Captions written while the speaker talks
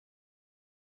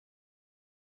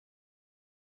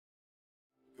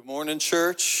Good morning,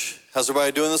 church. How's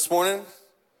everybody doing this morning?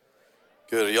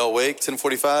 Good. Are y'all awake?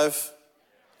 10:45?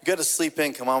 You got to sleep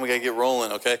in. Come on, we got to get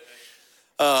rolling, okay?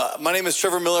 My name is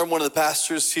Trevor Miller. I'm one of the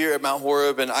pastors here at Mount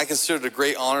Horeb, and I consider it a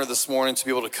great honor this morning to be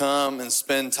able to come and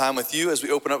spend time with you as we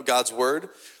open up God's Word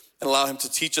and allow Him to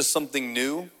teach us something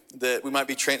new, that we might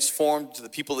be transformed to the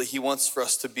people that He wants for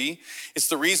us to be. It's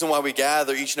the reason why we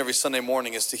gather each and every Sunday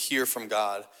morning, is to hear from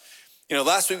God. You know,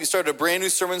 last week we started a brand new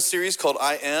sermon series called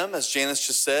I Am, as Janice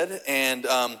just said, and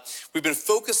we've been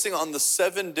focusing on the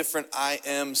 7 different I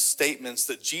Am statements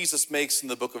that Jesus makes in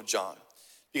the book of John,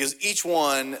 because each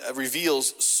one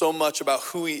reveals so much about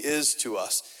who He is to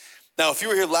us. Now, if you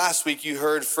were here last week, you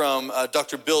heard from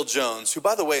Dr. Bill Jones, who,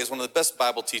 by the way, is one of the best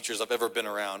Bible teachers I've ever been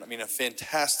around. I mean, a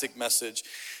fantastic message.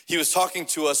 He was talking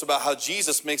to us about how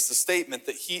Jesus makes the statement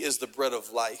that He is the bread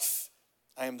of life.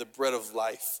 I am the bread of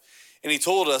life. And He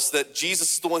told us that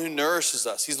Jesus is the one who nourishes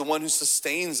us. He's the one who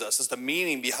sustains us. That's the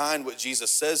meaning behind what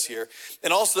Jesus says here.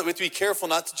 And also that we have to be careful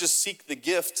not to just seek the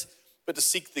gift, but to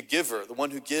seek the giver, the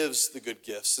one who gives the good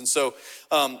gifts. And so,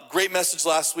 great message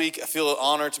last week. I feel an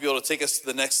honor to be able to take us to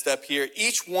the next step here.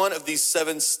 Each one of these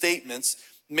 7 statements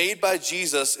made by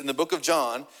Jesus in the book of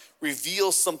John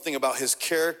reveals something about His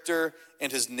character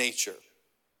and His nature.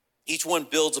 Each one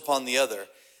builds upon the other.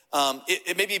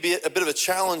 It may be a bit of a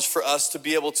challenge for us to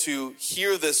be able to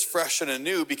hear this fresh and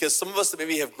anew, because some of us that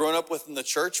maybe have grown up within the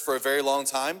church for a very long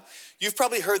time, you've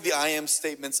probably heard the I am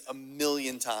statements a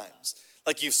million times.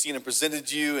 Like you've seen them presented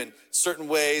to you in certain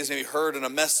ways, maybe heard in a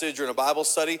message or in a Bible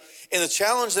study. And the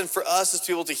challenge then for us is to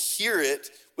be able to hear it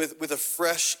with a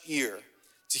fresh ear,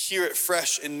 to hear it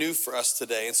fresh and new for us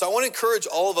today. And so I want to encourage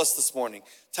all of us this morning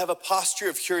to have a posture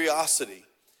of curiosity,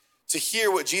 to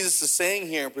hear what Jesus is saying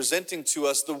here and presenting to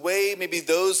us the way maybe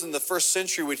those in the first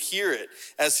century would hear it,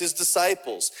 as His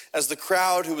disciples, as the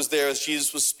crowd who was there as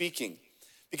Jesus was speaking.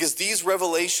 Because these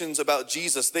revelations about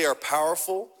Jesus, they are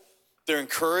powerful, they're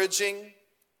encouraging,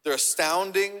 they're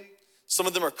astounding. Some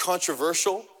of them are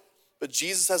controversial, but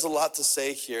Jesus has a lot to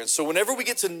say here. And so whenever we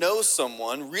get to know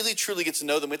someone, really truly get to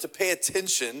know them, we have to pay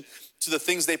attention to the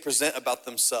things they present about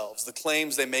themselves, the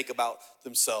claims they make about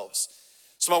themselves.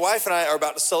 So my wife and I are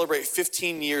about to celebrate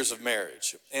 15 years of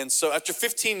marriage. And so after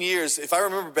 15 years, if I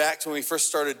remember back to when we first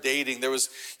started dating, there was,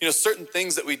 certain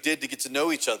things that we did to get to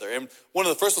know each other. And one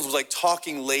of the first ones was like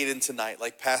talking late into night,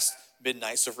 like past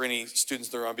midnight. So for any students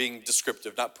that are on, being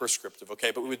descriptive, not prescriptive, okay?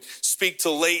 But we would speak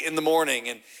till late in the morning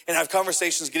and have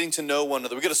conversations, getting to know one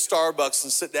another. We go to Starbucks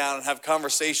and sit down and have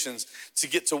conversations to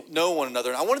get to know one another.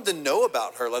 And I wanted to know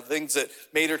about her, like the things that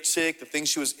made her tick, the things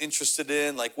she was interested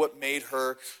in, like what made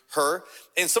her her.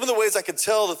 And some of the ways I could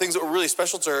tell the things that were really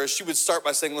special to her, she would start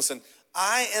by saying, listen,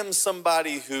 I am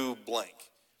somebody who blank.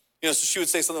 So she would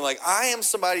say something like, I am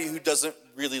somebody who doesn't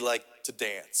really like to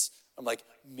dance. I'm like,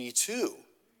 me too.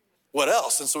 What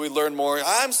else? And so we learn more.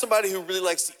 I'm somebody who really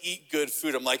likes to eat good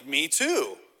food. I'm like, me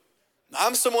too.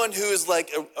 I'm someone who is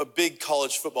like a big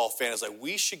college football fan. Is like,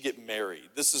 we should get married.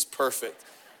 This is perfect.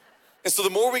 And so the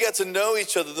more we got to know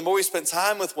each other, the more we spent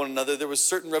time with one another, there was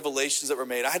certain revelations that were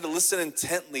made. I had to listen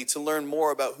intently to learn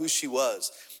more about who she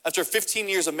was. After 15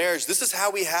 years of marriage, this is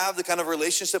how we have the kind of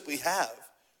relationship we have.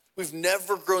 We've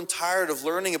never grown tired of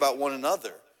learning about one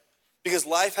another, because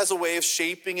life has a way of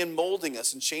shaping and molding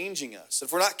us and changing us.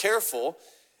 If we're not careful,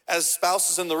 as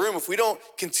spouses in the room, if we don't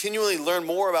continually learn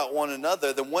more about one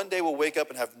another, then one day we'll wake up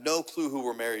and have no clue who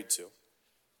we're married to.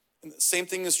 And the same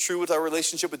thing is true with our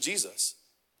relationship with Jesus.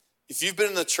 If you've been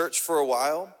in the church for a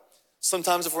while,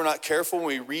 sometimes if we're not careful, when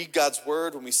we read God's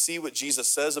word, when we see what Jesus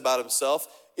says about Himself,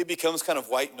 it becomes kind of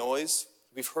white noise.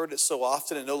 We've heard it so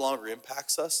often, it no longer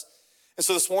impacts us. And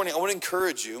so this morning, I want to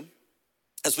encourage you,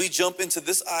 as we jump into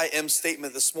this I am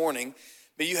statement this morning,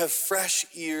 may you have fresh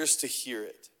ears to hear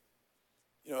it,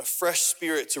 a fresh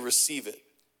spirit to receive it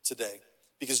today,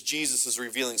 because Jesus is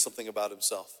revealing something about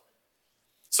Himself.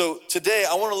 So today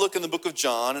I want to look in the book of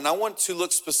John, and I want to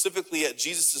look specifically at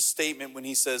Jesus' statement when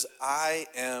He says, I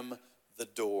am the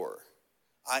door.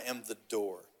 I am the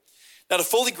door. Now, to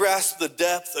fully grasp the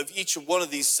depth of each one of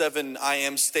these 7 I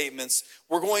am statements,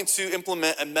 we're going to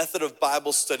implement a method of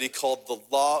Bible study called the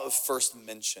law of first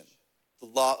mention. The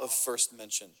law of first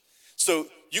mention. So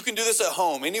you can do this at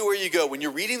home, anywhere you go. When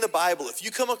you're reading the Bible, if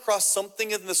you come across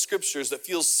something in the scriptures that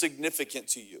feels significant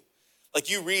to you, like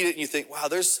you read it and you think, wow,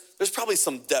 there's probably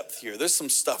some depth here, there's some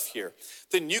stuff here,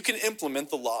 then you can implement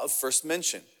the law of first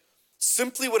mention.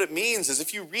 Simply what it means is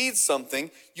if you read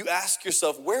something, you ask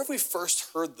yourself, where have we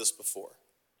first heard this before?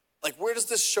 Like, where does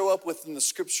this show up within the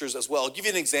scriptures as well? I'll give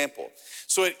you an example.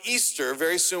 So at Easter,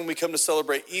 very soon we come to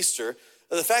celebrate Easter,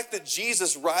 the fact that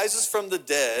Jesus rises from the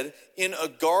dead in a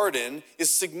garden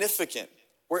is significant.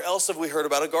 Where else have we heard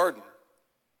about a garden?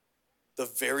 The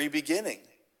very beginning.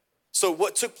 So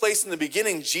what took place in the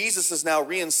beginning, Jesus is now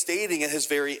reinstating at his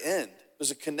very end.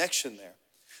 There's a connection there.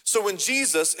 So when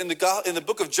Jesus, in the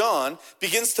book of John,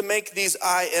 begins to make these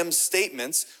I am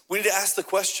statements, we need to ask the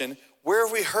question, where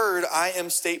have we heard I am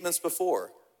statements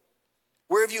before?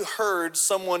 Where have you heard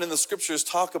someone in the scriptures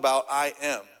talk about I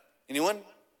am? Anyone?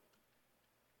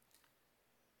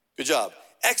 Good job.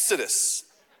 Exodus.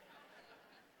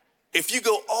 If you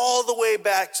go all the way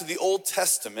back to the Old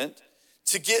Testament,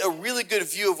 to get a really good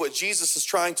view of what Jesus is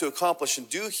trying to accomplish and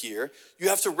do here, you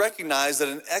have to recognize that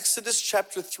in Exodus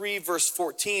chapter 3, verse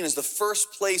 14 is the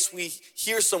first place we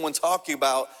hear someone talking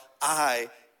about I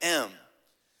am.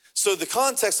 So the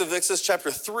context of Exodus chapter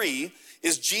 3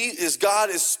 is God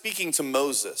is speaking to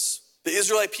Moses. The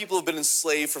Israelite people have been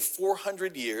enslaved for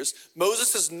 400 years.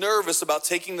 Moses is nervous about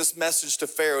taking this message to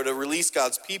Pharaoh to release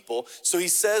God's people. So he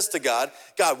says to God,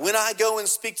 when I go and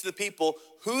speak to the people,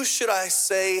 who should I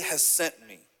say has sent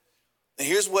me? And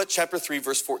here's what chapter 3,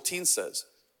 verse 14 says.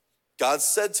 God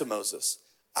said to Moses,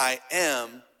 I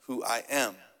am who I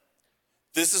am.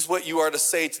 This is what you are to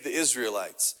say to the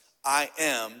Israelites. I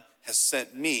am has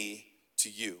sent me to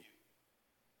you.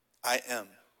 I am.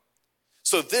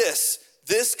 So this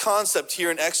concept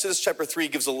here in Exodus chapter 3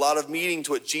 gives a lot of meaning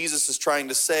to what Jesus is trying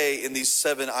to say in these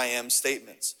 7 I am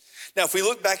statements. Now, if we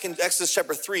look back in Exodus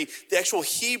chapter 3, the actual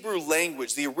Hebrew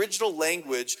language, the original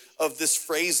language of this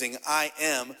phrasing, I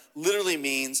am, literally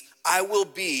means I will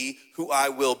be who I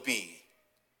will be,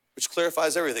 which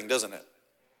clarifies everything, doesn't it?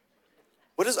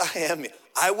 What does I am mean?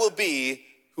 I will be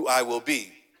who I will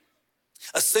be.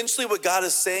 Essentially, what God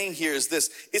is saying here is this.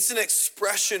 It's an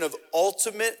expression of an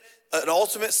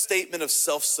ultimate statement of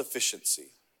self-sufficiency.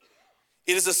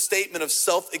 It is a statement of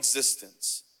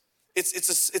self-existence.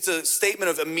 It's a statement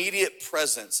of immediate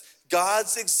presence.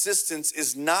 God's existence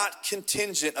is not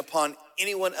contingent upon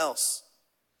anyone else.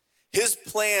 His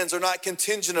plans are not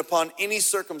contingent upon any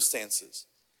circumstances.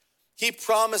 He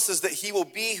promises that he will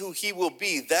be who he will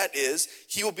be. That is,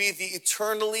 he will be the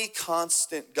eternally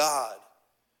constant God.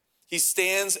 He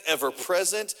stands ever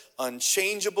present,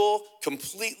 unchangeable,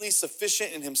 completely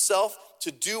sufficient in himself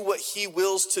to do what he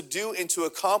wills to do and to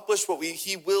accomplish what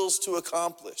he wills to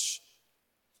accomplish.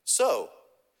 So,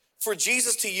 for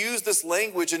Jesus to use this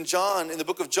language in the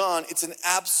book of John, it's an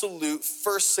absolute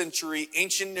first century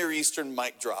ancient Near Eastern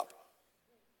mic drop.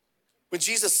 When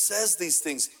Jesus says these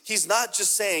things, he's not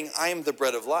just saying, I am the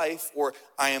bread of life, or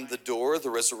I am the door,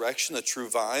 the resurrection, the true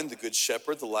vine, the good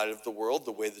shepherd, the light of the world,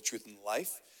 the way, the truth, and the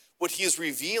life. What he is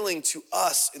revealing to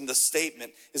us in the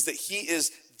statement is that he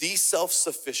is the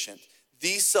self-sufficient,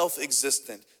 the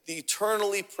self-existent, the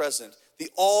eternally present, the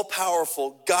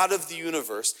all-powerful God of the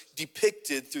universe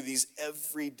depicted through these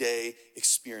everyday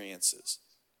experiences.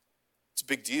 It's a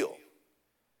big deal.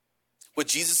 What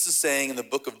Jesus is saying in the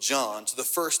book of John to the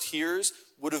first hearers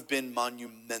would have been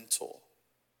monumental.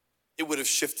 It would have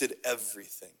shifted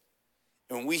everything.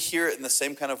 And when we hear it in the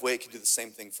same kind of way, it can do the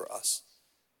same thing for us.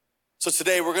 So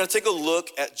today we're going to take a look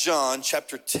at John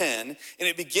chapter 10, and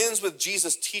it begins with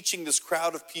Jesus teaching this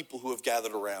crowd of people who have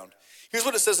gathered around. Here's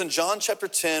what it says in John chapter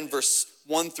 10, verse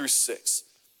 1 through 6.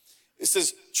 It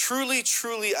says, truly,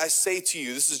 truly, I say to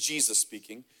you, this is Jesus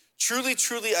speaking, truly,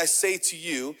 truly, I say to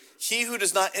you, he who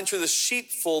does not enter the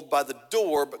sheepfold by the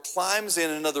door, but climbs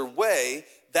in another way,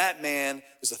 that man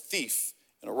is a thief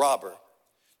and a robber.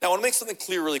 Now, I want to make something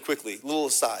clear really quickly, a little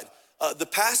aside. The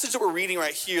passage that we're reading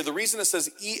right here, the reason it says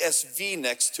ESV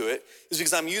next to it is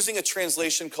because I'm using a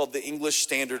translation called the English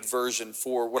Standard Version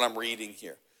for what I'm reading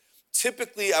here.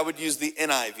 Typically, I would use the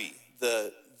NIV,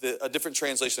 a different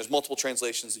translation. There's multiple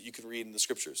translations that you can read in the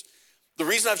scriptures. The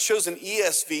reason I've chosen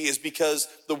ESV is because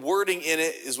the wording in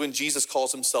it is when Jesus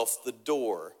calls himself the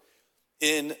door.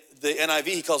 In the NIV,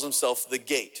 he calls himself the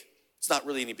gate. It's not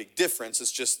really any big difference.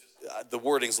 It's just the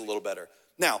wording's a little better.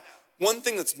 Now, one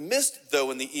thing that's missed, though,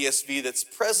 in the ESV that's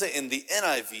present in the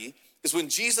NIV is when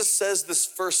Jesus says this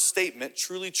first statement,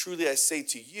 truly, truly, I say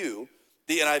to you,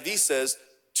 the NIV says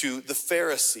to the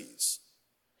Pharisees,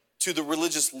 to the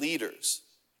religious leaders.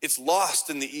 It's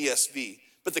lost in the ESV.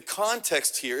 But the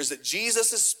context here is that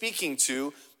Jesus is speaking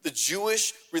to the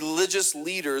Jewish religious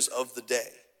leaders of the day,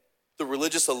 the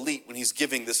religious elite, when he's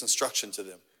giving this instruction to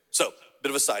them. So, bit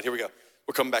of a side, here we go.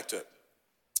 We're coming back to it.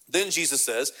 Then Jesus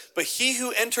says, but he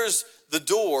who enters the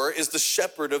door is the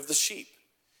shepherd of the sheep.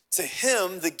 To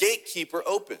him, the gatekeeper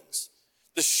opens.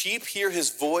 The sheep hear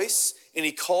his voice, and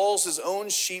he calls his own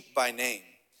sheep by name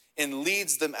and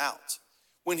leads them out.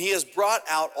 When he has brought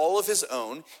out all of his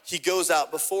own, he goes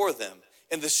out before them,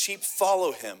 and the sheep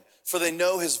follow him, for they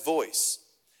know his voice.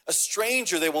 A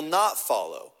stranger they will not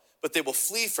follow, but they will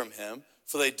flee from him,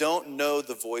 for they don't know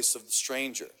the voice of the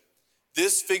stranger.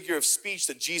 This figure of speech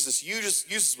that Jesus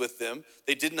uses with them,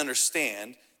 they didn't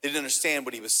understand. They didn't understand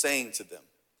what he was saying to them.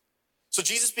 So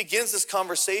Jesus begins this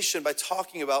conversation by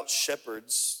talking about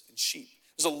shepherds and sheep.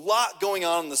 There's a lot going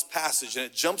on in this passage, and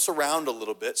it jumps around a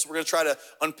little bit, so we're going to try to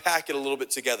unpack it a little bit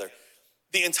together.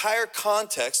 The entire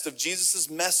context of Jesus'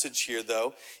 message here,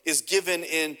 though, is given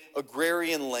in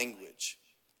agrarian language,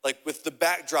 like with the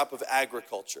backdrop of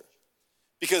agriculture.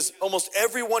 Because almost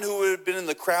everyone who would have been in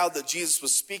the crowd that Jesus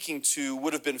was speaking to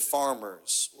would have been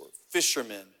farmers or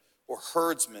fishermen or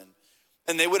herdsmen.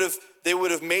 And they would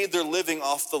have made their living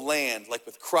off the land, like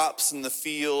with crops in the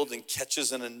field and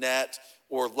catches in a net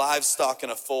or livestock in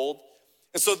a fold.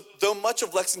 And so though much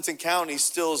of Lexington County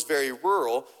still is very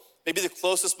rural, maybe the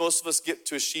closest most of us get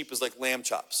to a sheep is like lamb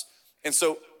chops. And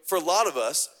so for a lot of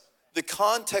us, the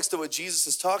context of what Jesus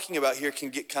is talking about here can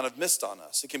get kind of missed on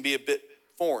us. It can be a bit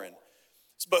foreign.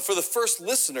 But for the first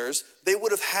listeners, they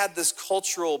would have had this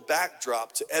cultural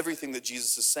backdrop to everything that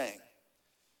Jesus is saying.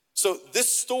 So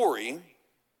this story,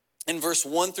 in verse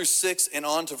 1 through 6 and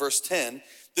on to verse 10,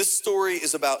 this story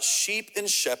is about sheep and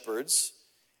shepherds.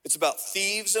 It's about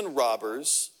thieves and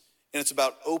robbers, and it's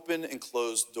about open and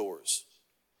closed doors.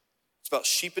 It's about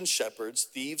sheep and shepherds,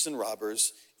 thieves and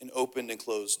robbers, and opened and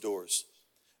closed doors.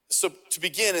 So to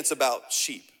begin, it's about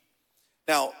sheep.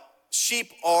 Now,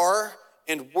 sheep are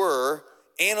and were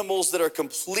animals that are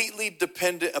completely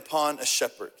dependent upon a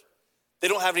shepherd. They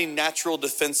don't have any natural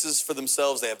defenses for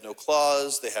themselves. They have no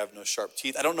claws. They have no sharp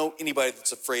teeth. I don't know anybody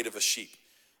that's afraid of a sheep.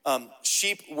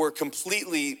 Sheep were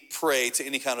completely prey to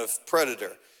any kind of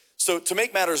predator. So to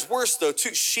make matters worse, though,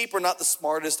 too, sheep are not the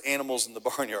smartest animals in the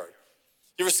barnyard.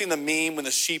 You ever seen the meme when the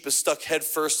sheep is stuck head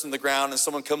first in the ground and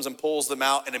someone comes and pulls them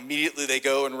out and immediately they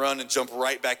go and run and jump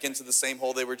right back into the same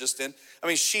hole they were just in? I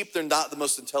mean, sheep, they're not the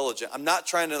most intelligent. I'm not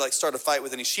trying to start a fight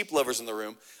with any sheep lovers in the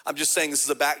room. I'm just saying this is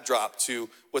a backdrop to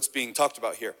what's being talked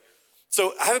about here.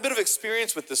 So I have a bit of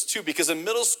experience with this too, because in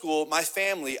middle school, my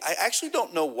family, I actually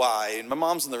don't know why, and my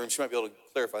mom's in the room, she might be able to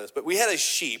clarify this, but we had a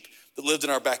sheep that lived in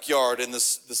our backyard in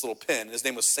this little pen. His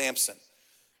name was Samson.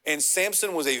 And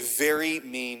Samson was a very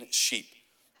mean sheep.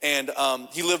 And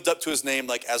he lived up to his name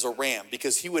like as a ram,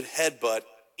 because he would headbutt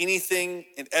anything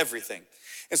and everything.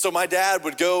 And so my dad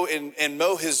would go and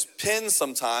mow his pen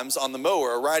sometimes on the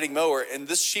mower, a riding mower, and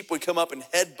this sheep would come up and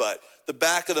headbutt the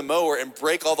back of the mower and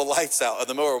break all the lights out of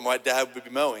the mower when my dad would be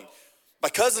mowing. My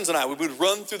cousins and I, we would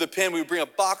run through the pen. We would bring a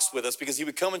box with us because he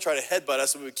would come and try to headbutt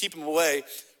us, and we would keep him away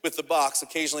with the box.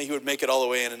 Occasionally he would make it all the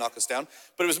way in and knock us down,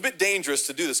 but it was a bit dangerous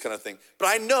to do this kind of thing. But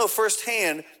I know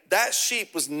firsthand that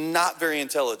sheep was not very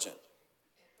intelligent.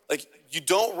 Like, you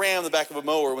don't ram the back of a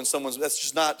mower when that's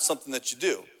just not something that you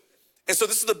do. And so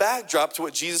this is the backdrop to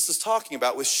what Jesus is talking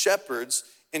about with shepherds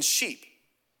and sheep.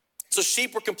 So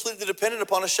sheep were completely dependent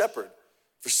upon a shepherd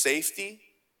for safety,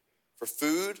 for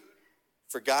food,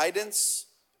 for guidance,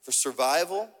 for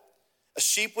survival. A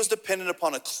sheep was dependent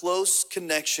upon a close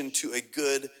connection to a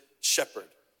good shepherd.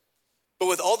 But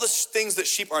with all the things that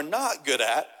sheep are not good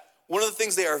at, one of the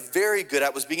things they are very good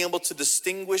at was being able to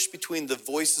distinguish between the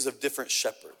voices of different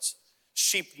shepherds.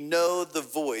 Sheep know the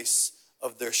voice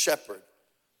of their shepherd.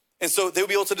 And so they would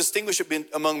be able to distinguish it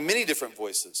among many different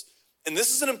voices. And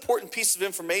this is an important piece of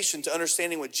information to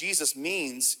understanding what Jesus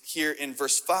means here in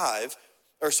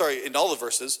in all the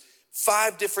verses.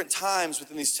 5 different times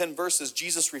within these 10 verses,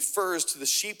 Jesus refers to the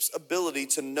sheep's ability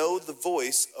to know the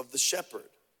voice of the shepherd.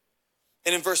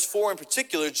 And in verse 4 in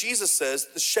particular, Jesus says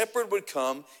the shepherd would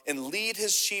come and lead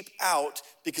his sheep out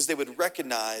because they would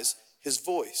recognize his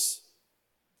voice.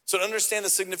 So to understand the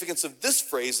significance of this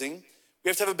phrasing, we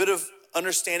have to have a bit of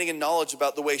understanding and knowledge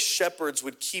about the way shepherds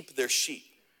would keep their sheep.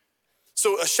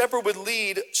 So a shepherd would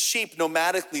lead sheep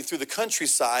nomadically through the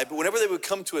countryside, but whenever they would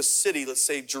come to a city, let's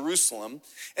say Jerusalem,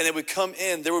 and they would come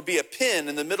in, there would be a pen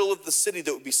in the middle of the city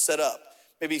that would be set up,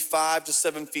 maybe 5 to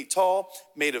 7 feet tall,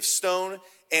 made of stone,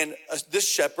 and this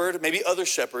shepherd, maybe other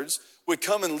shepherds, would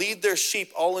come and lead their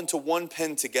sheep all into one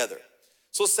pen together.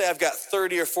 So let's say I've got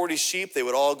 30 or 40 sheep, they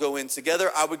would all go in together.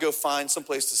 I would go find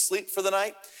someplace to sleep for the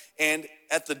night, and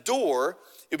at the door,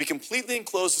 it would be completely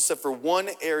enclosed except for one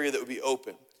area that would be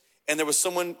open. And there was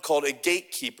someone called a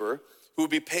gatekeeper who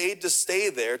would be paid to stay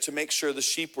there to make sure the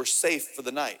sheep were safe for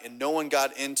the night and no one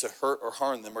got in to hurt or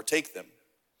harm them or take them.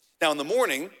 Now in the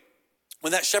morning,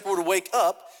 when that shepherd would wake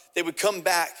up, they would come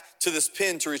back to this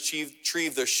pen to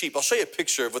retrieve their sheep. I'll show you a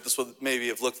picture of what this would maybe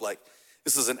have looked like.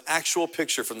 This is an actual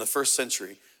picture from the first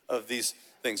century of these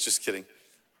things. Just kidding.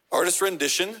 Artist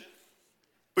rendition.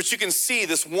 But you can see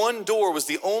this one door was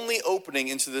the only opening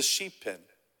into this sheep pen.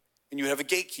 And you would have a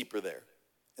gatekeeper there.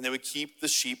 and they would keep the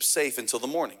sheep safe until the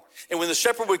morning. And when the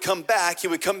shepherd would come back, he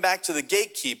would come back to the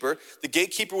gatekeeper. The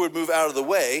gatekeeper would move out of the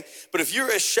way. But if you're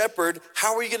a shepherd,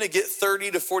 how are you going to get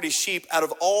 30 to 40 sheep out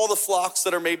of all the flocks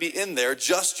that are maybe in there,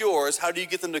 just yours? How do you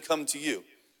get them to come to you?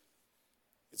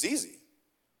 It's easy.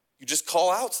 You just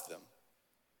call out to them.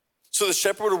 So the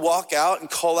shepherd would walk out and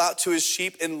call out to his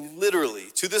sheep, and literally,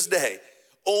 to this day,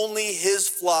 only his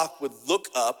flock would look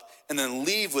up and then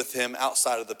leave with him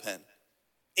outside of the pen.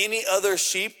 Any other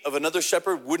sheep of another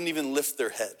shepherd wouldn't even lift their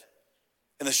head.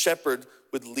 And the shepherd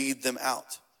would lead them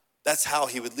out. That's how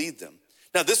he would lead them.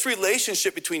 Now, this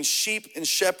relationship between sheep and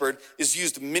shepherd is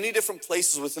used many different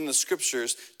places within the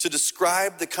scriptures to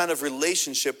describe the kind of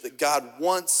relationship that God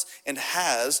wants and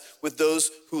has with those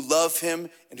who love him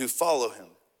and who follow him.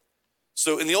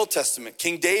 So in the Old Testament,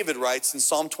 King David writes in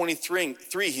Psalm 23,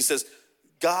 he says,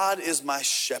 God is my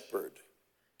shepherd.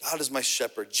 God is my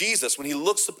shepherd. Jesus, when he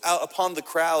looks out upon the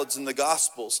crowds in the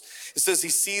Gospels, it says he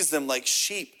sees them like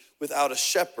sheep without a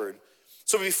shepherd.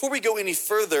 So before we go any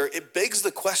further, it begs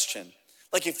the question,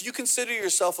 like if you consider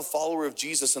yourself a follower of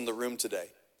Jesus in the room today,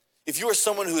 if you are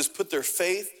someone who has put their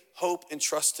faith, hope, and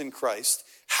trust in Christ,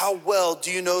 how well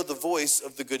do you know the voice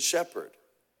of the Good Shepherd?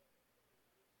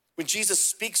 When Jesus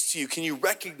speaks to you, can you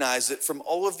recognize it from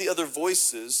all of the other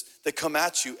voices that come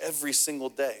at you every single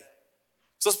day?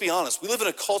 So let's be honest, we live in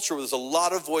a culture where there's a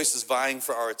lot of voices vying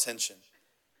for our attention.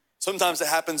 Sometimes it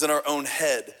happens in our own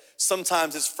head.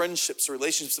 Sometimes it's friendships or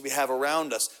relationships that we have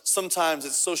around us. Sometimes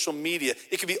it's social media.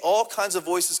 It could be all kinds of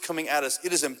voices coming at us.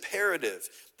 It is imperative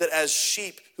that as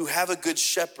sheep who have a good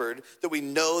shepherd, that we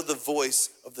know the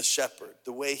voice of the shepherd,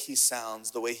 the way he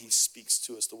sounds, the way he speaks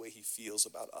to us, the way he feels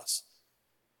about us.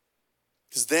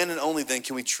 Because then and only then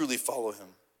can we truly follow him.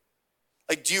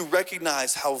 Like, do you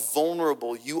recognize how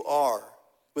vulnerable you are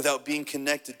without being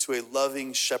connected to a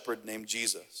loving shepherd named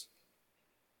Jesus?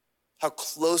 How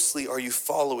closely are you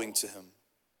following to him?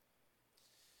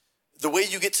 The way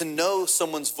you get to know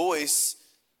someone's voice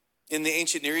in the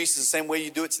ancient Near East is the same way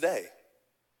you do it today.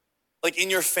 Like in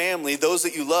your family, those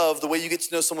that you love, the way you get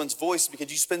to know someone's voice is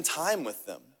because you spend time with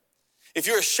them. If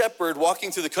you're a shepherd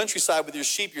walking through the countryside with your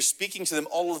sheep, you're speaking to them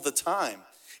all of the time.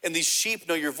 And these sheep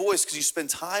know your voice because you spend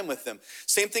time with them.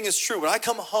 Same thing is true. When I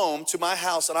come home to my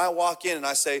house and I walk in and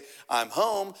I say, I'm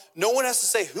home, no one has to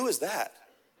say, who is that?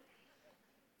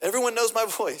 Everyone knows my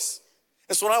voice.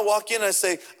 And so when I walk in and I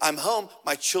say, I'm home,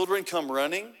 my children come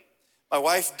running. My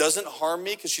wife doesn't harm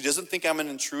me because she doesn't think I'm an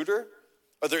intruder.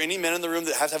 Are there any men in the room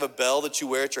that have to have a bell that you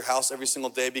wear at your house every single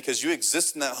day because you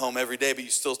exist in that home every day, but you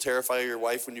still terrify your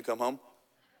wife when you come home?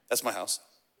 That's my house.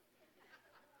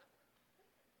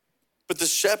 But the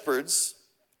shepherds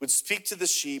would speak to the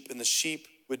sheep, and the sheep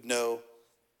would know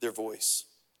their voice.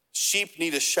 Sheep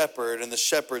need a shepherd, and the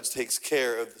shepherd takes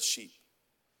care of the sheep.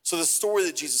 So the story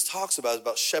that Jesus talks about is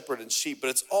about shepherd and sheep, but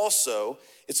it's also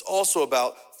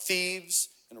about thieves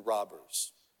and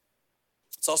robbers.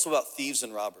 It's also about thieves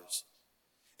and robbers.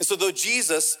 And so though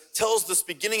Jesus tells this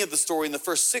beginning of the story in the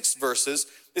first 6 verses,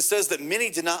 it says that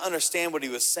many did not understand what he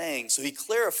was saying. So he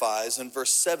clarifies in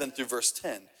verse 7 through verse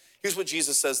 10. Here's what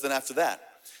Jesus says then after that.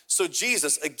 So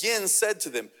Jesus again said to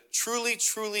them, truly,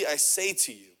 truly, I say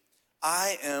to you,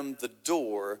 I am the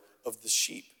door of the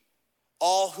sheep.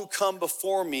 All who come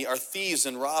before me are thieves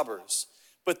and robbers,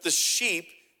 but the sheep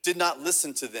did not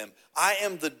listen to them. I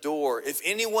am the door. If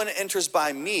anyone enters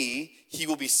by me, he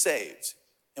will be saved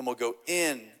and will go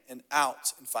in and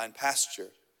out and find pasture.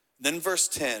 Then verse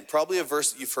 10, probably a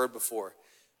verse that you've heard before.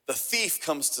 The thief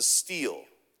comes to steal,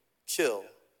 kill,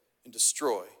 and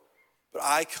destroy. But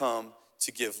I come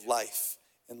to give life,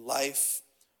 and life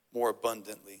more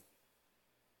abundantly.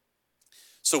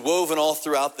 So woven all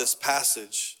throughout this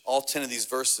passage, all 10 of these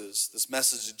verses, this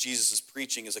message that Jesus is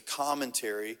preaching is a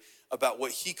commentary about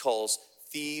what he calls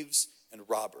thieves and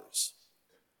robbers.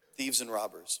 Thieves and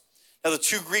robbers. Now the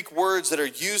 2 Greek words that are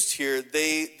used here,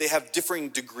 they have differing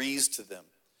degrees to them.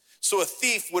 So a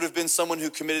thief would have been someone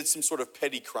who committed some sort of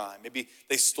petty crime. Maybe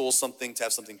they stole something to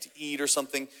have something to eat or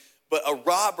something. But a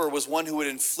robber was one who would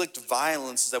inflict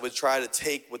violence that would try to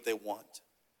take what they want.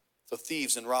 So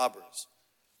thieves and robbers.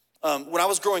 When I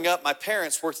was growing up, my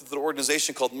parents worked at an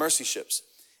organization called Mercy Ships.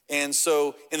 And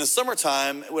so in the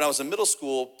summertime, when I was in middle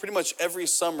school, pretty much every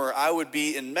summer, I would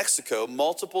be in Mexico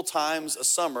multiple times a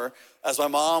summer as my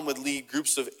mom would lead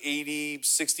groups of 80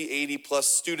 plus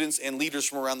students and leaders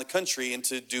from around the country and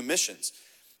to do missions.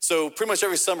 So pretty much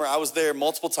every summer, I was there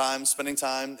multiple times, spending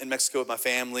time in Mexico with my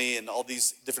family and all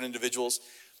these different individuals.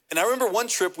 And I remember one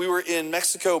trip, we were in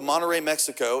Mexico, Monterrey,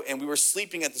 Mexico, and we were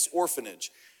sleeping at this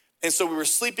orphanage. And so we were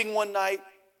sleeping one night,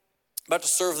 about to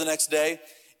serve the next day,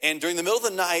 And during the middle of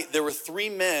the night, there were 3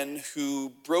 men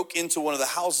who broke into one of the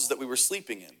houses that we were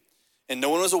sleeping in. And no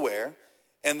one was aware.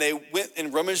 And they went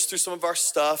and rummaged through some of our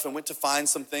stuff and went to find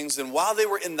some things. And while they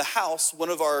were in the house, one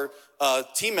of our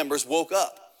team members woke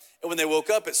up. And when they woke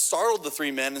up, it startled the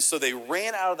 3 men. And so they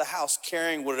ran out of the house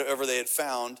carrying whatever they had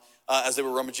found as they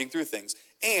were rummaging through things.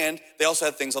 And they also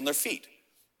had things on their feet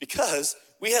because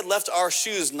we had left our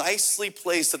shoes nicely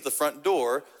placed at the front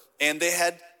door, and they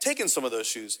had taken some of those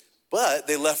shoes. But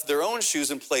they left their own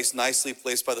shoes in place, nicely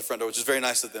placed by the front door, which is very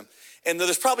nice of them. And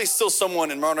there's probably still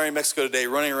someone in Monterey, Mexico today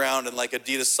running around in like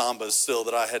Adidas Sambas still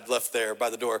that I had left there by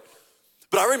the door.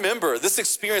 But I remember this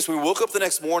experience. We woke up the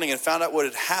next morning and found out what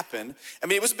had happened. I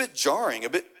mean, it was a bit jarring, a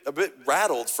bit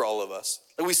rattled for all of us.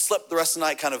 Like we slept the rest of the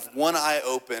night kind of one eye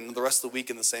open, the rest of the week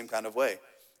in the same kind of way.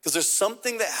 Because there's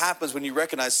something that happens when you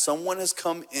recognize someone has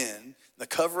come in the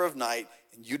cover of night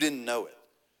and you didn't know it.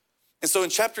 And so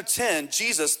in chapter 10,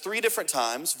 Jesus, 3 different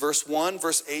times, verse 1,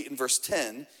 verse 8, and verse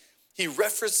 10, he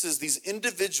references these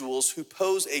individuals who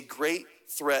pose a great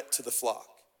threat to the flock.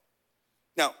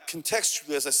 Now,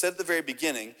 contextually, as I said at the very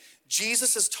beginning,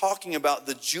 Jesus is talking about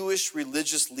the Jewish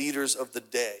religious leaders of the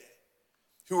day,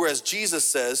 who were, as Jesus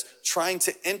says, trying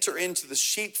to enter into the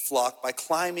sheep flock by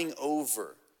climbing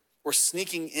over or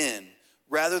sneaking in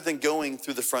rather than going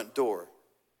through the front door.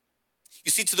 You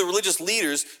see, to the religious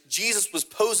leaders, Jesus was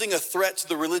posing a threat to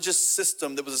the religious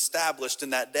system that was established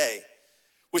in that day,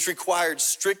 which required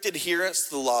strict adherence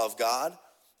to the law of God,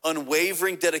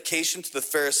 unwavering dedication to the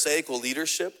Pharisaical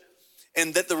leadership,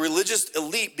 and that the religious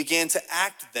elite began to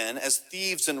act then as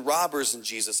thieves and robbers in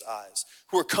Jesus' eyes,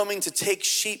 who were coming to take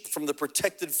sheep from the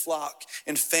protected flock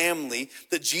and family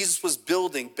that Jesus was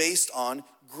building based on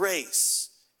grace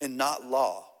and not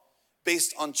law,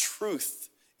 based on truth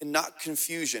and not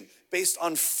confusion, based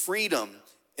on freedom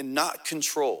and not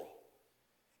control.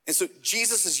 And so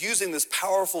Jesus is using this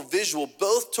powerful visual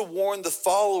both to warn the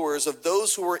followers of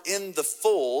those who were in the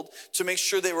fold, to make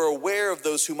sure they were aware of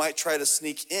those who might try to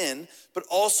sneak in, but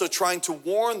also trying to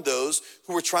warn those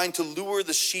who were trying to lure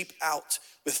the sheep out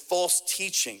with false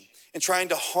teaching and trying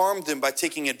to harm them by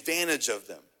taking advantage of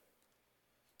them.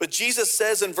 But Jesus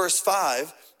says in verse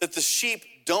 5 that the sheep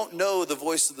don't know the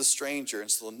voice of the stranger, and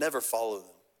so they'll never follow them.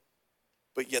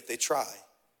 But yet they try.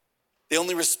 They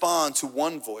only respond to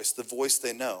one voice, the voice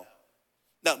they know.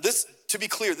 Now, this, to be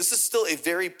clear, this is still a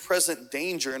very present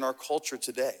danger in our culture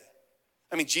today.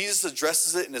 I mean, Jesus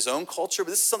addresses it in his own culture, but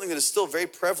this is something that is still very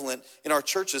prevalent in our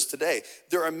churches today.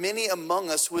 There are many among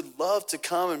us who would love to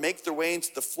come and make their way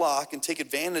into the flock and take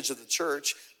advantage of the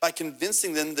church by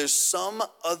convincing them there's some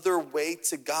other way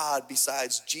to God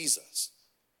besides Jesus.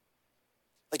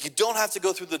 Like, you don't have to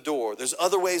go through the door. There's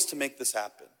other ways to make this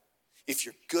happen. If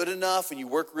you're good enough and you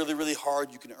work really, really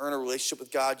hard, you can earn a relationship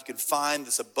with God. You can find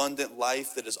this abundant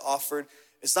life that is offered.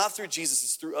 It's not through Jesus,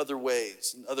 it's through other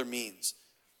ways and other means.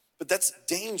 But that's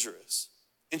dangerous.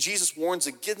 And Jesus warns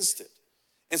against it.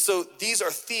 And so these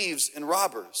are thieves and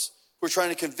robbers who are trying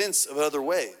to convince of other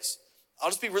ways. I'll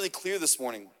just be really clear this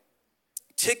morning.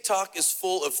 TikTok is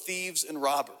full of thieves and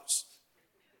robbers.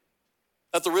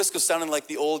 At the risk of sounding like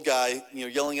the old guy,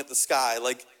 yelling at the sky,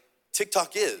 like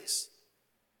TikTok is.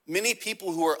 Many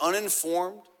people who are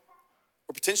uninformed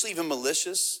or potentially even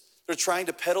malicious, they're trying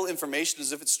to peddle information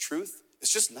as if it's truth.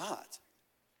 It's just not.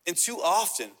 And too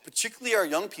often, particularly our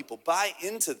young people, buy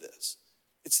into this.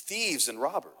 It's thieves and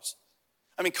robbers.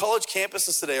 I mean, college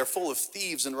campuses today are full of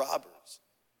thieves and robbers.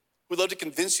 We'd love to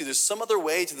convince you there's some other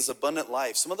way to this abundant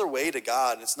life, some other way to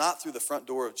God, and it's not through the front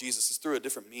door of Jesus, it's through a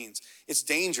different means. It's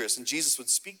dangerous, and Jesus would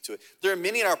speak to it. There are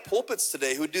many in our pulpits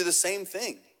today who would do the same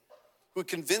thing, who would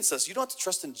convince us, you don't have to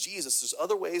trust in Jesus. There's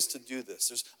other ways to do this.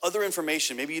 There's other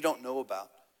information maybe you don't know about.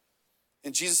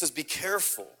 And Jesus says, be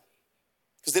careful,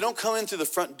 because they don't come in through the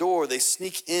front door. They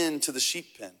sneak into the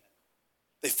sheep pen.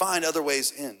 They find other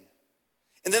ways in.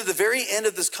 And then at the very end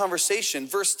of this conversation,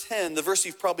 verse 10, the verse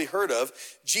you've probably heard of,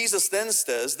 Jesus then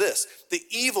says this, the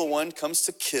evil one comes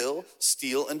to kill,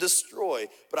 steal, and destroy,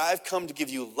 but I've come to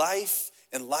give you life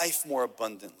and life more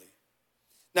abundantly.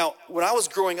 Now, when I was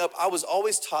growing up, I was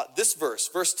always taught this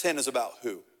verse 10 is about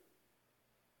who?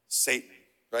 Satan,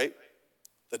 right?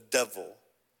 The devil,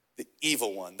 the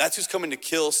evil one. That's who's coming to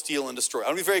kill, steal, and destroy. I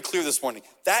want to be very clear this morning.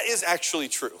 That is actually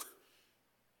true.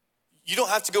 You don't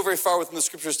have to go very far within the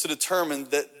scriptures to determine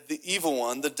that the evil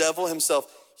one, the devil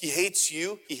himself, he hates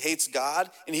you, he hates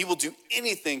God, and he will do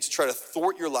anything to try to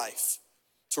thwart your life,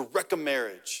 to wreck a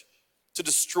marriage, to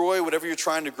destroy whatever you're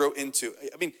trying to grow into.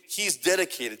 I mean, he's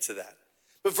dedicated to that.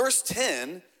 But verse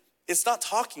 10, it's not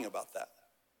talking about that.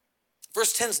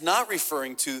 Verse 10 is not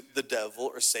referring to the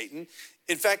devil or Satan.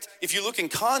 In fact, if you look in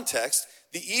context,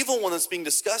 the evil one that's being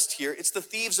discussed here, it's the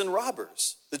thieves and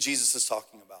robbers that Jesus is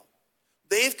talking about.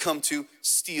 They've come to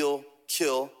steal,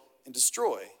 kill, and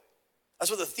destroy. That's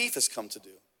what the thief has come to do.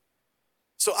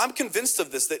 So I'm convinced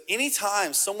of this, that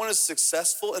anytime someone is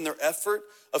successful in their effort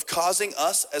of causing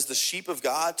us as the sheep of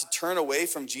God to turn away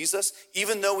from Jesus,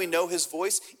 even though we know his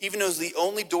voice, even though it's the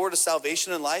only door to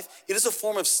salvation in life, it is a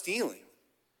form of stealing.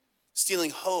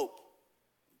 Stealing hope,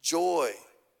 joy,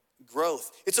 growth.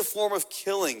 It's a form of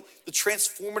killing the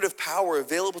transformative power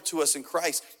available to us in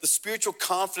Christ, the spiritual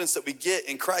confidence that we get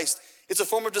in Christ. It's a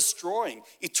form of destroying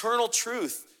eternal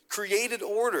truth, created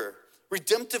order,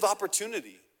 redemptive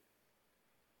opportunity.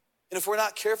 And if we're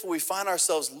not careful, we find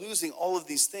ourselves losing all of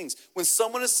these things. When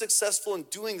someone is successful in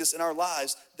doing this in our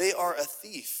lives, they are a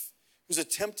thief who's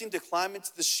attempting to climb into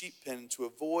the sheep pen to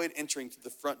avoid entering through the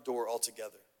front door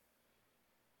altogether.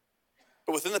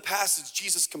 But within the passage,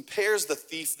 Jesus compares the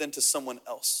thief then to someone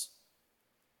else.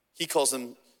 He calls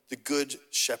him the good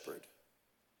shepherd.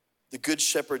 The good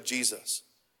shepherd, Jesus.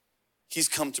 He's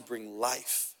come to bring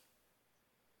life.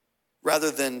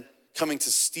 Rather than coming to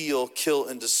steal, kill,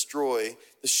 and destroy,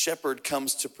 the shepherd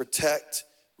comes to protect,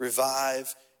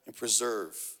 revive, and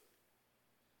preserve.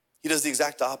 He does the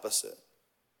exact opposite.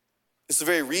 It's the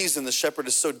very reason the shepherd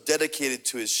is so dedicated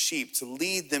to his sheep, to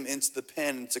lead them into the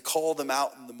pen and to call them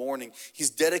out in the morning. He's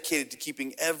dedicated to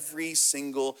keeping every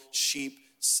single sheep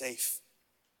safe.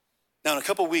 Now, in a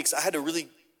couple weeks, I had to really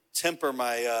temper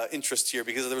my interest here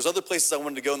because there was other places I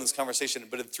wanted to go in this conversation,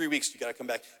 but in 3 weeks, you gotta come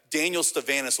back. Daniel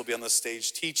Stavanis will be on the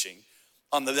stage teaching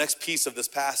on the next piece of this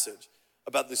passage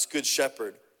about this good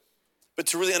shepherd. But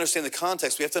to really understand the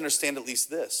context, we have to understand at least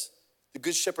this. The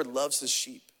good shepherd loves his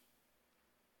sheep.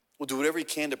 Will do whatever he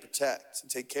can to protect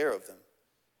and take care of them.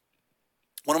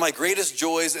 One of my greatest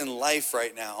joys in life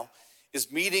right now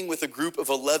is meeting with a group of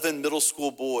 11 middle school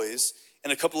boys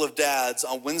and a couple of dads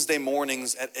on Wednesday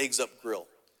mornings at Eggs Up Grill.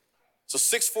 So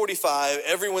 6:45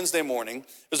 every Wednesday morning,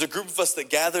 there's a group of us that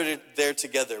gathered there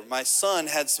together. My son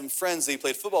had some friends that he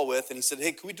played football with, and he said,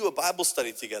 hey, can we do a Bible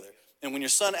study together? And when your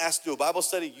son asks to do a Bible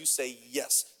study, you say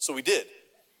yes. So we did.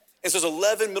 And so there's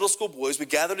 11 middle school boys. We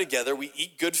gather together, we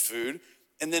eat good food,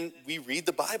 and then we read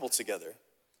the Bible together.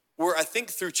 We're, I think,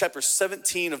 through chapter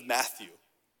 17 of Matthew.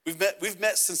 We've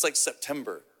met since like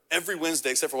September, every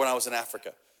Wednesday except for when I was in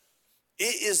Africa.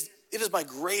 It is my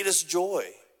greatest joy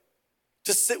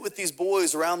to sit with these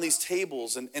boys around these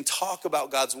tables and talk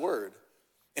about God's word.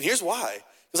 And here's why.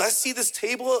 Because I see this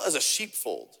table as a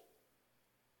sheepfold.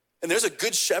 And there's a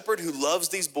good shepherd who loves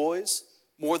these boys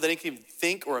more than he can even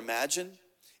think or imagine.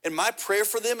 And my prayer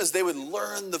for them is they would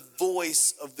learn the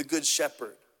voice of the good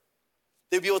shepherd.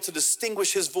 They'd be able to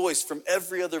distinguish his voice from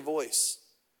every other voice.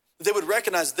 They would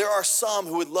recognize there are some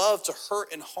who would love to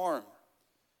hurt and harm.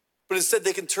 But instead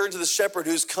they can turn to the shepherd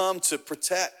who's come to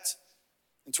protect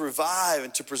and to revive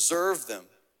and to preserve them.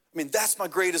 I mean, that's my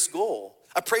greatest goal.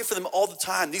 I pray for them all the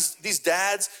time. These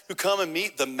dads who come and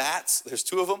meet, the Matts, there's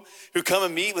 2 of them, who come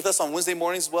and meet with us on Wednesday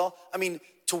mornings as well. I mean,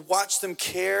 to watch them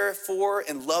care for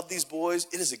and love these boys,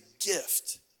 it is a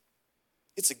gift.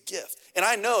 It's a gift. And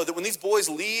I know that when these boys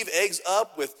leave Eggs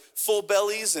Up with full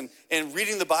bellies and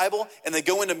reading the Bible and they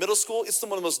go into middle school, it's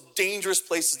one of the most dangerous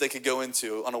places they could go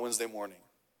into on a Wednesday morning.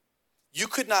 You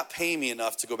could not pay me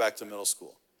enough to go back to middle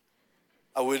school.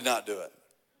 I would not do it.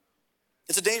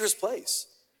 It's a dangerous place.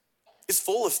 It's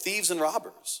full of thieves and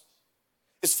robbers.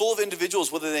 It's full of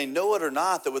individuals, whether they know it or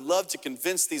not, that would love to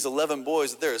convince these 11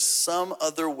 boys that there is some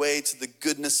other way to the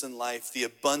goodness in life, the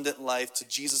abundant life, to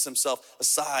Jesus himself,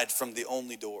 aside from the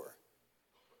only door.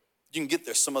 You can get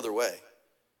there some other way.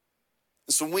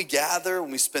 And so when we gather,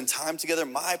 when we spend time together,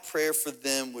 my prayer for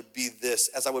them would be this,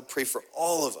 as I would pray for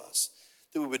all of us,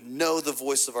 that we would know the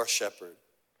voice of our shepherd,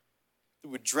 that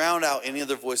we would drown out any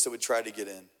other voice that would try to get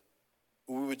in.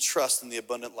 We would trust in the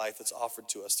abundant life that's offered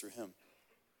to us through him.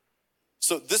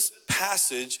 So this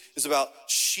passage is about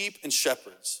sheep and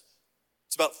shepherds.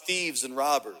 It's about thieves and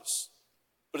robbers,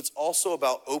 but it's also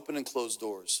about open and closed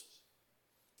doors.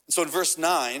 And so in verse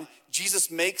 9,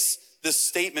 Jesus makes this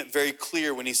statement very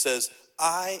clear when he says,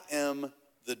 I am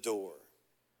the door.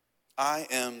 I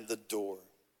am the door.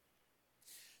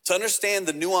 To understand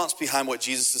the nuance behind what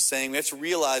Jesus is saying, we have to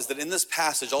realize that in this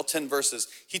passage, all 10 verses,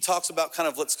 he talks about kind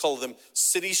of, let's call them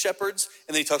city shepherds,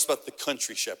 and then he talks about the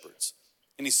country shepherds.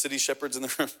 Any city shepherds in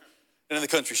the room? And then the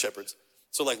country shepherds.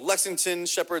 So like Lexington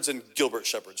shepherds and Gilbert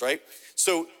shepherds, right?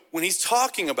 So when he's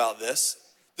talking about this,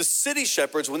 the city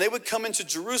shepherds, when they would come into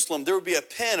Jerusalem, there would be a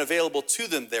pen available to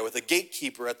them there with a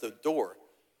gatekeeper at the door.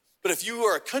 But if you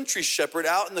were a country shepherd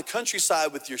out in the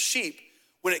countryside with your sheep,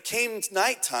 when it came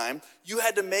nighttime, you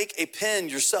had to make a pen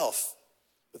yourself.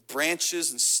 with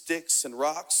branches and sticks and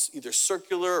rocks, either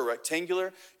circular or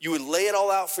rectangular. You would lay it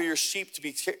all out for your sheep to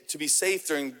be safe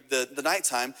during the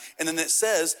nighttime. And then it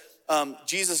says,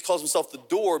 Jesus calls himself the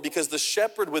door because the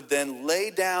shepherd would then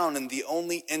lay down in the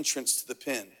only entrance to the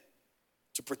pen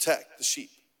to protect the sheep.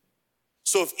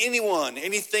 So if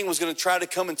anything was going to try to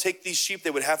come and take these sheep,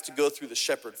 they would have to go through the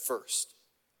shepherd first.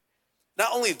 Not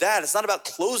only that, it's not about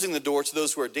closing the door to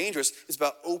those who are dangerous, it's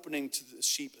about opening to the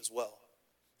sheep as well.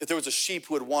 If there was a sheep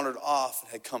who had wandered off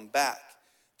and had come back,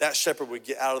 that shepherd would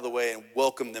get out of the way and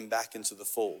welcome them back into the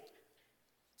fold.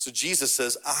 So Jesus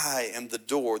says, I am the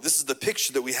door. This is the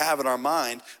picture that we have in our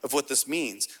mind of what this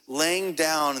means. Laying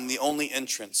down in the only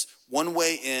entrance, one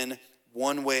way in,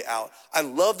 one way out. I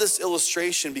love this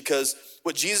illustration because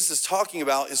what Jesus is talking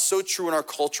about is so true in our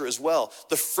culture as well.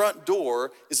 The front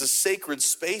door is a sacred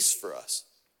space for us.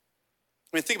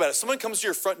 I mean, think about it. Someone comes to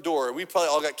your front door. We probably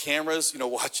all got cameras,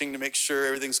 watching to make sure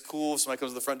everything's cool if somebody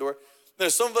comes to the front door.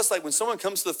 There's some of us, like when someone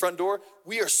comes to the front door,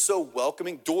 we are so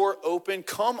welcoming. Door open,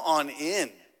 come on in.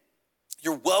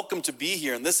 You're welcome to be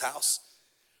here in this house.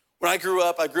 When I grew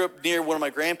up near one of my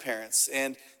grandparents,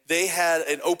 and they had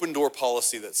an open door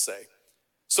policy, let's say.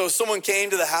 So if someone came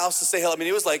to the house to say hello,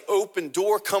 it was like open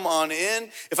door, come on in.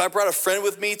 If I brought a friend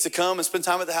with me to come and spend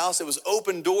time at the house, it was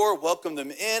open door, welcome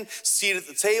them in, seat at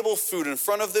the table, food in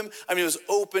front of them. It was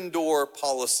open door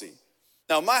policy.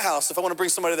 Now in my house, if I want to bring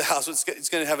somebody to the house, it's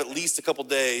going to have at least a couple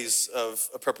days of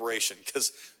preparation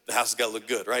because the house has got to look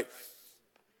good, right?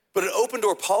 But an open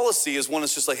door policy is one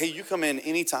that's just like, hey, you come in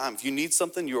anytime. If you need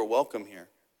something, you are welcome here.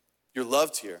 You're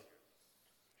loved here.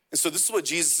 And so this is what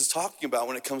Jesus is talking about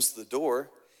when it comes to the door.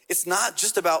 It's not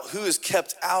just about who is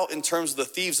kept out in terms of the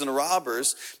thieves and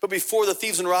robbers, but before the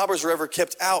thieves and robbers are ever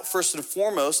kept out, first and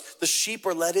foremost, the sheep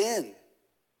are let in.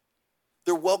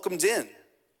 They're welcomed in.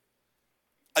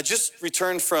 I just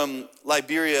returned from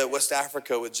Liberia, West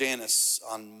Africa with Janice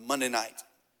on Monday night.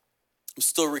 I'm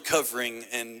still recovering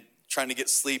and trying to get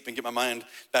sleep and get my mind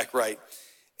back right.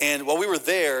 And while we were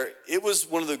there, it was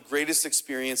one of the greatest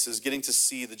experiences getting to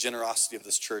see the generosity of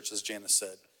this church, as Janice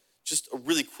said. Just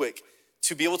really quick,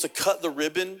 to be able to cut the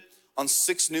ribbon on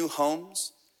 6 new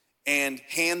homes and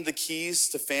hand the keys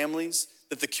to families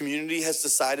that the community has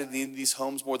decided need these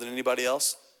homes more than anybody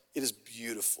else, it is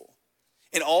beautiful.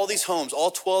 And all these homes, all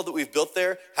 12 that we've built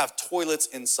there, have toilets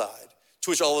inside.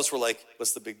 To which all of us were like,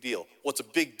 what's the big deal? Well, it's a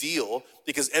big deal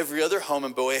because every other home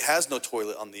in Bowie has no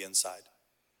toilet on the inside.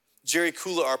 Jerry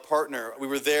Kula, our partner, we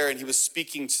were there and he was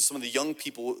speaking to some of the young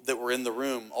people that were in the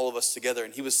room, all of us together,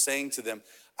 and he was saying to them,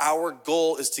 our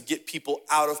goal is to get people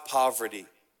out of poverty. And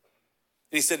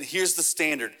he said, here's the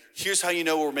standard. Here's how you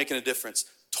know we're making a difference.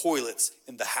 Toilets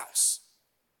in the house.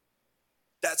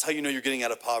 That's how you know you're getting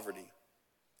out of poverty.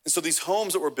 And so these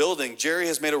homes that we're building, Jerry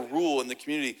has made a rule in the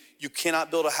community. You cannot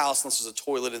build a house unless there's a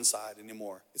toilet inside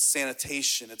anymore. It's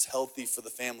sanitation. It's healthy for the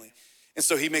family. And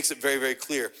so he makes it very, very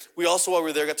clear. We also, while we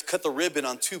were there, got to cut the ribbon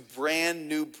on 2 brand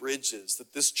new bridges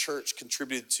that this church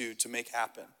contributed to make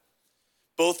happen.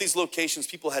 Both these locations,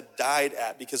 people had died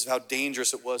at because of how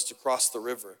dangerous it was to cross the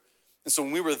river. And so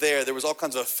when we were there was all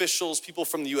kinds of officials, people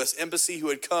from the U.S. Embassy who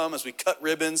had come as we cut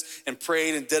ribbons and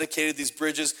prayed and dedicated these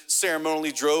bridges,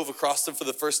 ceremonially drove across them for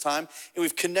the first time. And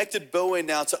we've connected Bowie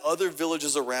now to other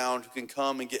villages around who can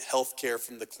come and get health care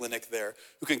from the clinic there,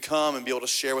 who can come and be able to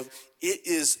share with. It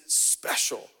is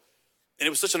special. And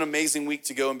it was such an amazing week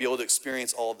to go and be able to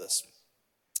experience all of this.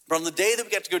 But on the day that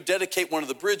we got to go dedicate one of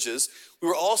the bridges, we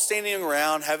were all standing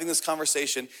around having this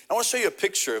conversation. I want to show you a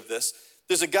picture of this.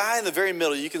 There's a guy in the very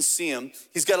middle, you can see him.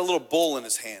 He's got a little bowl in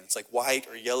his hand. It's like white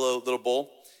or yellow little bowl.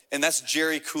 And that's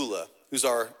Jerry Kula, who's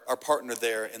our partner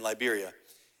there in Liberia.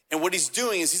 And what he's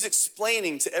doing is he's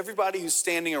explaining to everybody who's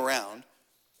standing around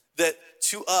that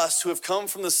to us who have come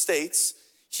from the States,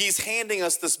 he's handing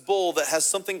us this bowl that has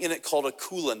something in it called a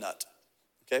kula nut,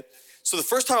 okay? So the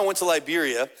first time I went to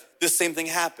Liberia, this same thing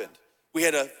happened. We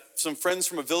had some friends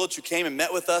from a village who came and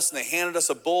met with us, and they handed us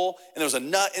a bowl, and there was a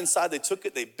nut inside. They took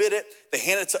it, they bit it, they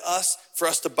handed it to us for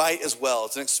us to bite as well.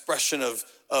 It's an expression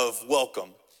of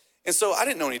welcome. And so I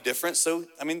didn't know any different. So,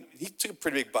 he took a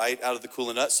pretty big bite out of the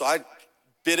kula nut, so I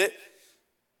bit it.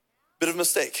 Bit of a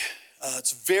mistake.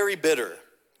 It's very bitter,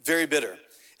 very bitter.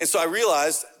 And so I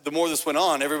realized the more this went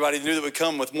on, everybody knew that would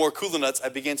come with more kula nuts. I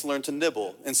began to learn to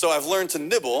nibble. And so I've learned to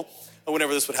nibble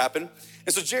whenever this would happen.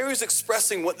 And so Jerry was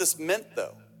expressing what this meant,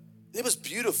 though. It was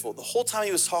beautiful. The whole time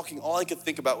he was talking, all I could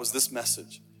think about was this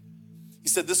message. He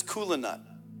said, this kula nut,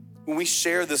 when we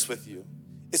share this with you,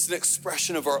 it's an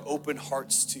expression of our open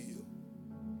hearts to you.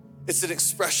 It's an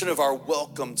expression of our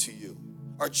welcome to you,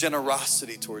 our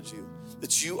generosity towards you,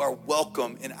 that you are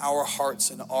welcome in our hearts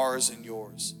and ours and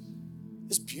yours.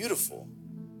 It's beautiful.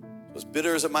 as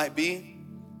bitter as it might be,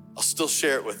 I'll still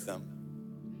share it with them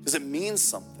because it means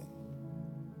something.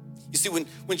 You see,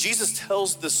 when Jesus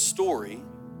tells this story,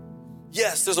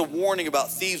 yes, there's a warning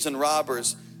about thieves and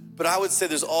robbers, but I would say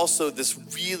there's also this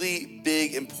really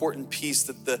big, important piece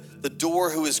that the door,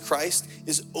 who is Christ,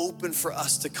 is open for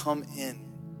us to come in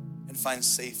and find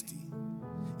safety.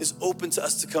 Is open to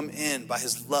us to come in by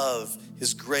his love,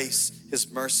 his grace,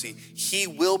 his mercy. He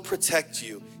will protect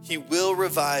you. He will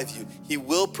revive you. He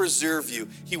will preserve you.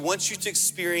 He wants you to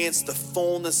experience the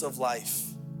fullness of life.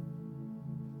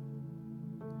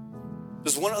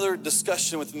 There's one other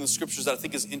discussion within the scriptures that I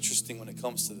think is interesting when it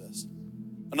comes to this.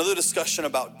 Another discussion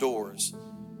about doors.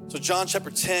 So John chapter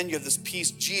 10, you have this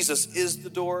piece, Jesus is the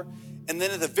door. And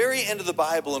then at the very end of the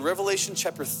Bible, in Revelation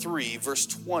chapter 3, verse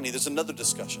 20, there's another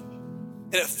discussion.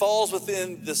 And it falls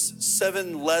within this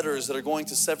 7 letters that are going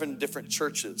to 7 different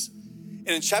churches. And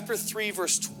in chapter 3,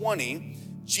 verse 20,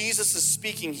 Jesus is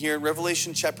speaking here in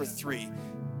Revelation chapter 3.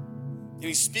 And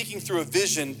he's speaking through a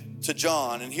vision to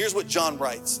John. And here's what John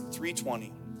writes in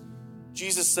 3:20.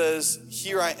 Jesus says,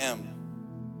 "Here I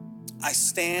am. I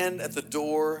stand at the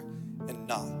door and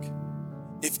knock.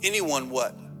 If anyone,"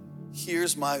 what?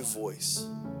 "Hears my voice.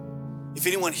 If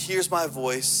anyone hears my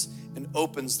voice and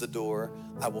opens the door,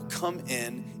 I will come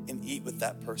in and eat with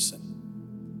that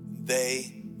person,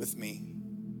 they with me."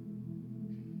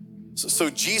 So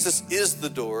Jesus is the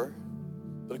door,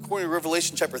 but according to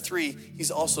Revelation chapter 3,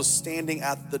 he's also standing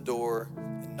at the door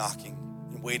and knocking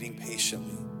and waiting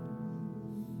patiently.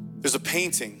 There's a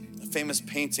painting, a famous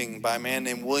painting by a man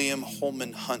named William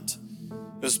Holman Hunt.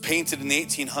 It was painted in the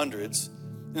 1800s.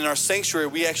 In our sanctuary,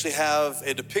 we actually have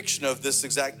a depiction of this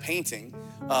exact painting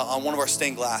on one of our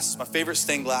stained glass. It's my favorite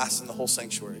stained glass in the whole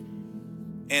sanctuary.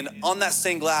 And on that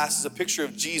stained glass is a picture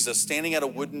of Jesus standing at a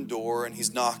wooden door, and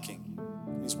he's knocking,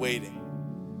 he's waiting.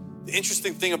 The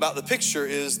interesting thing about the picture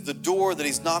is the door that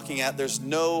he's knocking at, there's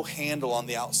no handle on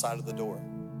the outside of the door.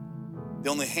 The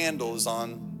only handle is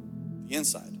on the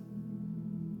inside.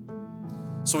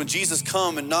 So when Jesus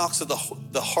comes and knocks at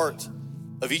the heart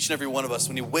of each and every one of us,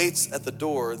 when he waits at the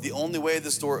door, the only way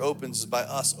this door opens is by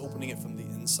us opening it from the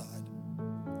inside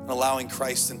and allowing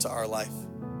Christ into our life.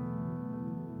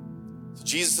 So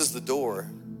Jesus is the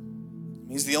door.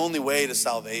 He's the only way to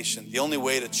salvation, the only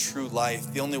way to true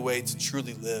life, the only way to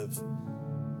truly live.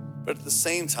 But at the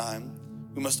same time,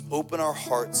 we must open our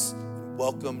hearts and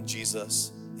welcome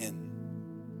Jesus in.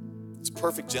 He's a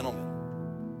perfect gentleman.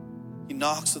 He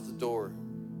knocks at the door.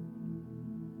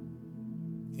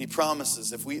 He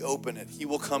promises if we open it, he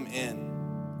will come in.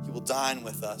 He will dine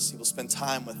with us. He will spend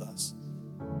time with us.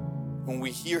 When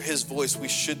we hear his voice, we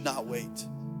should not wait,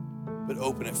 but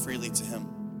open it freely to him.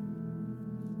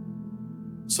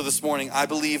 So this morning, I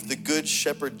believe the Good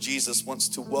Shepherd Jesus wants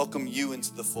to welcome you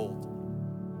into the fold,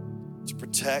 to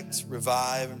protect,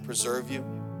 revive, and preserve you.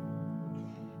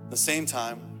 At the same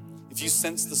time, if you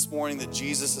sense this morning that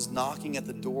Jesus is knocking at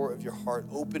the door of your heart,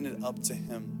 open it up to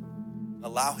him.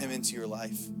 Allow him into your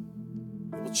life.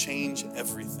 It will change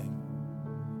everything.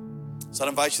 So I'd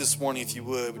invite you this morning, if you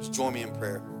would you join me in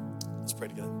prayer? Let's pray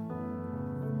together.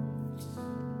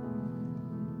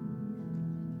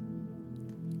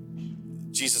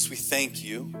 Jesus, we thank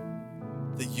you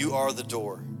that you are the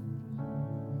door.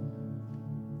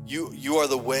 You are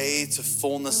the way to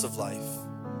fullness of life.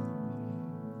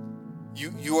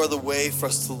 You are the way for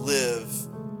us to live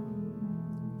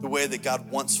the way that God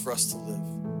wants for us to live.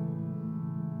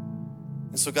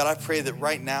 And so, God, I pray that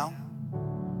right now,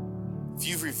 if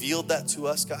you've revealed that to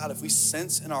us, God, if we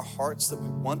sense in our hearts that we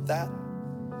want that,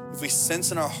 if we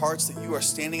sense in our hearts that you are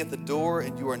standing at the door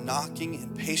and you are knocking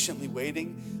and patiently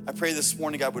waiting, I pray this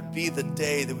morning, God, would be the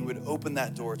day that we would open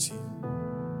that door to you.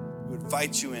 We would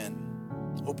invite you in,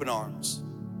 open arms.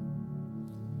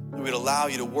 We would allow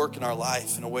you to work in our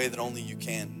life in a way that only you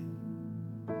can.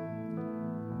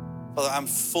 Father, I'm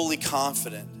fully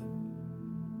confident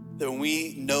that when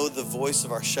we know the voice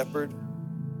of our shepherd,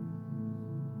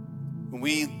 when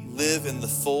we live in the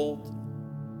fold,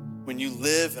 when you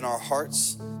live in our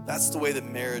hearts, that's the way that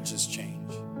marriages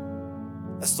change.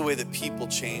 That's the way that people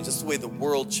change. That's the way the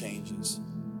world changes.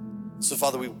 So,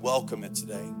 Father, we welcome it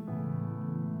today.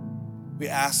 We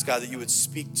ask, God, that you would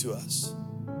speak to us.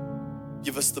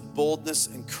 Give us the boldness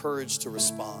and courage to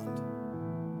respond.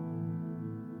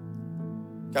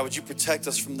 God, would you protect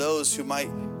us from those who might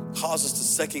cause us to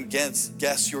second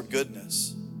guess your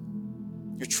goodness,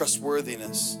 your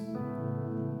trustworthiness.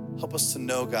 Help us to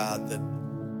know, God, that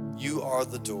you are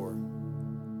the door,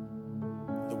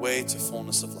 the way to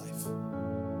fullness of life.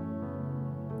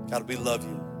 God, we love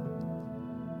you.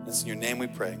 It's in your name we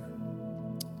pray.